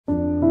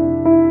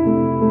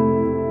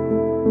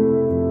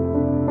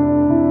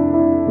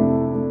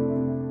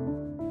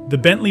The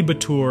Bentley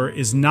Batur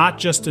is not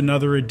just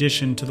another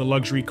addition to the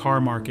luxury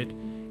car market.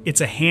 It's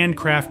a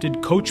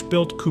handcrafted,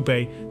 coach-built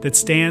coupe that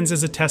stands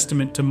as a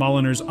testament to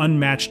Mulliner's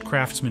unmatched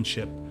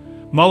craftsmanship.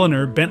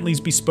 Mulliner, Bentley's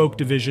bespoke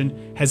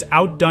division, has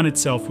outdone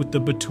itself with the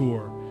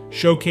Batur,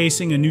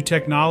 showcasing a new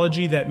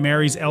technology that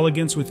marries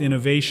elegance with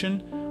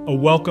innovation, a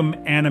welcome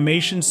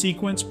animation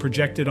sequence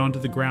projected onto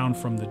the ground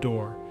from the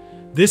door.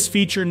 This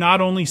feature not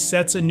only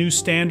sets a new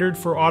standard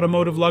for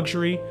automotive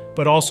luxury,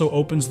 but also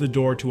opens the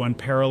door to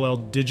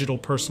unparalleled digital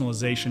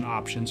personalization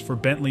options for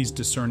Bentley's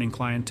discerning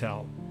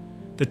clientele.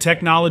 The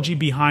technology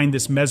behind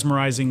this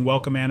mesmerizing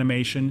welcome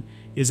animation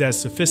is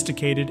as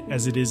sophisticated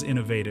as it is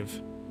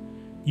innovative.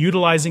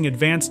 Utilizing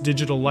advanced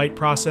digital light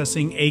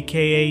processing,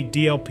 aka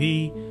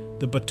DLP,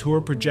 the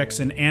Batur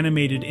projects an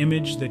animated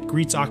image that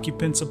greets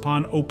occupants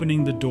upon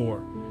opening the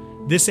door.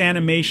 This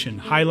animation,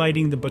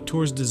 highlighting the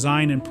Batur's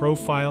design and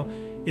profile,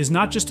 is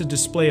not just a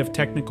display of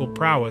technical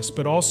prowess,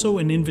 but also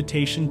an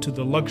invitation to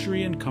the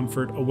luxury and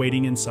comfort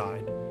awaiting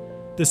inside.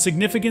 The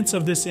significance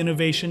of this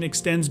innovation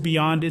extends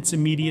beyond its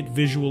immediate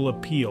visual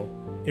appeal.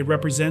 It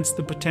represents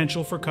the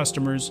potential for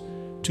customers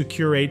to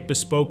curate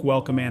bespoke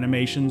welcome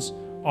animations,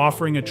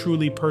 offering a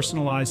truly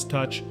personalized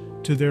touch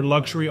to their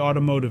luxury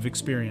automotive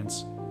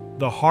experience.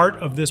 The heart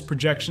of this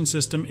projection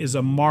system is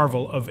a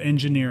marvel of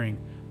engineering,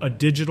 a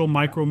digital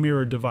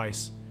micro-mirror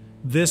device.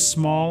 This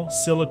small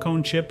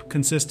silicone chip,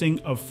 consisting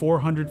of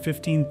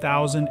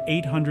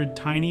 415,800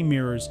 tiny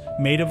mirrors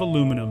made of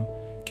aluminum,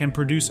 can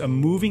produce a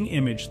moving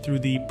image through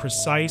the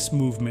precise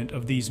movement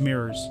of these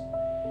mirrors.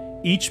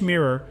 Each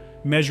mirror,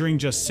 measuring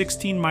just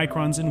 16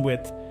 microns in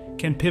width,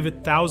 can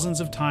pivot thousands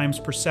of times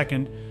per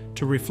second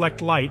to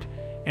reflect light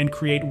and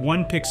create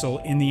 1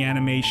 pixel in the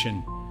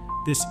animation.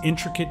 This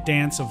intricate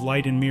dance of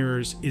light and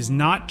mirrors is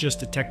not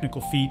just a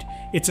technical feat,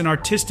 it's an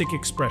artistic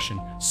expression,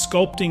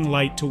 sculpting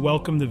light to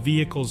welcome the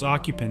vehicle's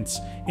occupants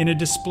in a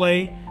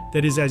display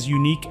that is as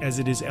unique as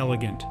it is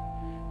elegant.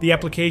 The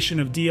application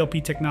of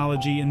DLP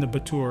technology in the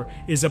Batur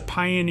is a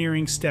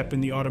pioneering step in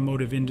the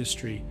automotive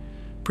industry.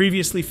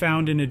 Previously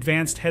found in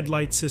advanced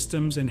headlight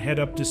systems and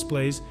head-up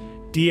displays,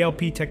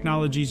 DLP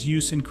technology's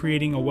use in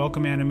creating a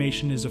welcome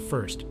animation is a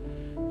first.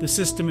 The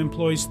system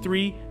employs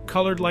 3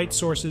 colored light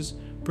sources,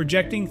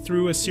 projecting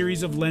through a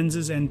series of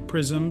lenses and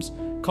prisms,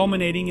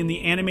 culminating in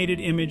the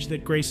animated image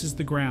that graces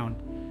the ground.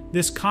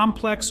 This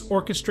complex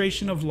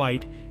orchestration of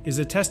light is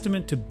a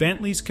testament to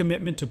Bentley's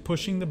commitment to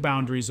pushing the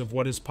boundaries of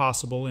what is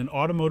possible in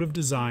automotive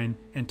design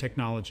and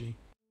technology.